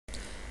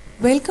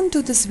Welcome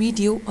to this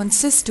video on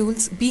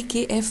SysTools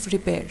BKF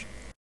Repair.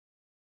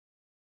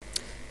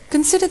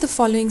 Consider the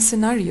following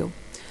scenario.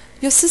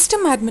 Your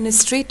system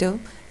administrator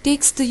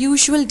takes the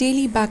usual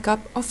daily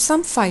backup of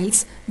some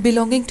files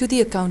belonging to the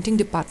accounting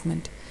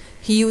department.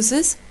 He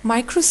uses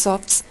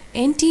Microsoft's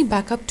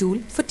NTBackup tool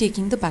for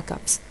taking the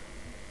backups.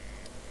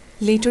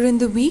 Later in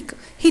the week,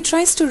 he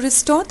tries to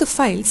restore the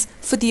files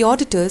for the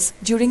auditors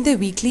during their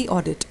weekly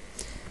audit.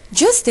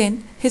 Just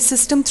then, his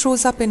system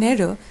throws up an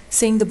error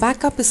saying the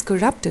backup is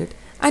corrupted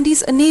and he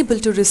is unable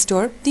to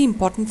restore the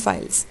important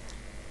files.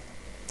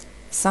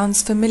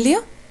 Sounds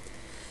familiar?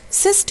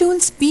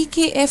 SysTools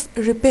BKF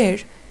Repair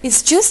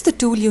is just the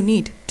tool you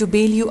need to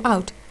bail you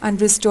out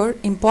and restore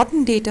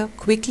important data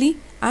quickly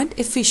and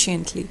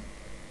efficiently.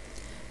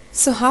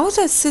 So how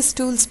does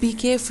SysTools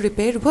BKF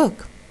Repair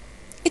work?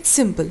 It's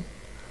simple.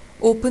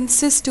 Open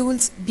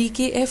SysTools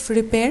BKF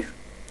Repair,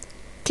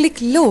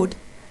 click Load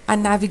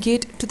and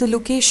navigate to the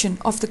location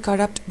of the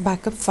corrupt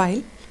backup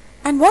file,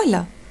 and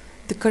voila!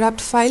 The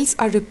corrupt files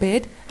are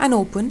repaired and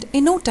opened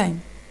in no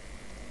time.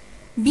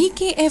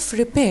 BKF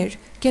Repair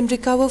can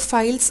recover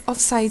files of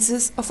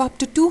sizes of up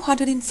to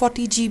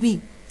 240 GB.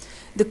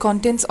 The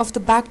contents of the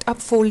backed up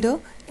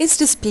folder is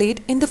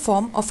displayed in the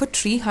form of a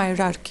tree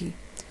hierarchy.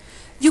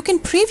 You can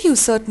preview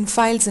certain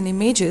files and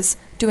images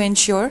to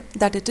ensure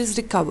that it is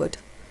recovered.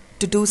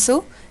 To do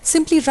so,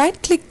 simply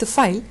right-click the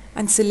file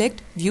and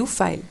select View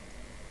File.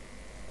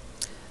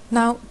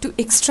 Now, to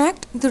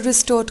extract the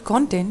restored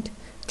content,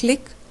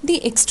 click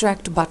the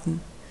Extract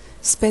button.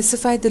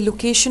 Specify the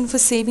location for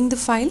saving the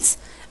files,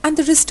 and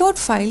the restored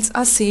files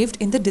are saved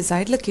in the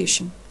desired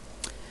location.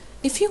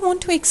 If you want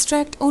to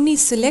extract only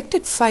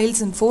selected files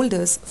and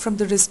folders from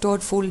the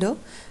restored folder,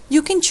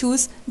 you can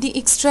choose the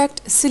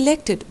Extract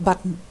Selected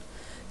button.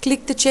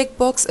 Click the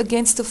checkbox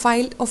against the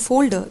file or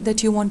folder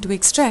that you want to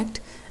extract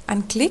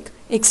and click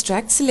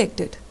Extract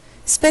Selected.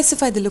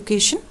 Specify the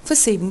location for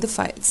saving the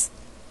files.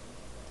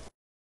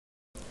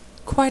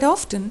 Quite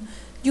often,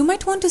 you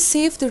might want to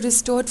save the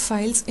restored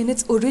files in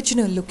its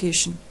original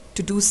location.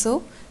 To do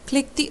so,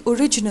 click the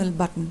Original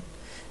button.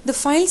 The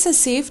files are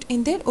saved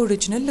in their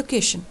original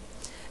location.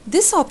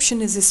 This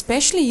option is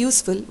especially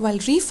useful while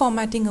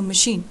reformatting a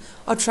machine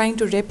or trying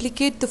to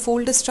replicate the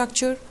folder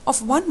structure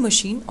of one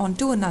machine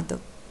onto another.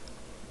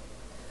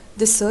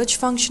 The search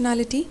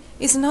functionality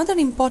is another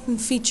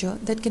important feature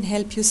that can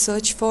help you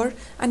search for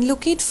and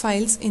locate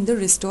files in the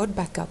restored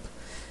backup.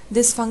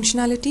 This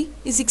functionality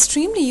is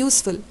extremely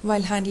useful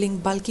while handling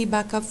bulky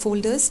backup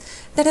folders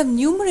that have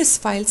numerous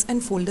files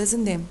and folders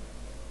in them.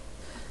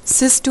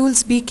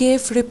 SysTools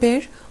BKF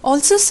Repair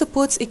also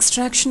supports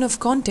extraction of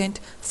content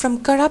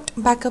from corrupt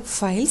backup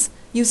files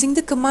using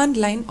the command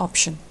line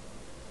option.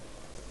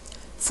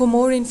 For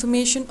more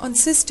information on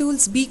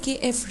SysTools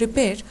BKF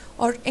Repair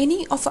or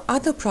any of our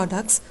other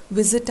products,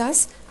 visit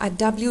us at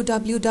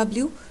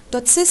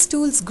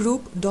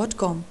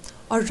www.systoolsgroup.com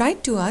or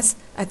write to us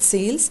at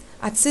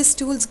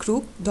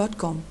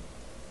sales@systoolsgroup.com.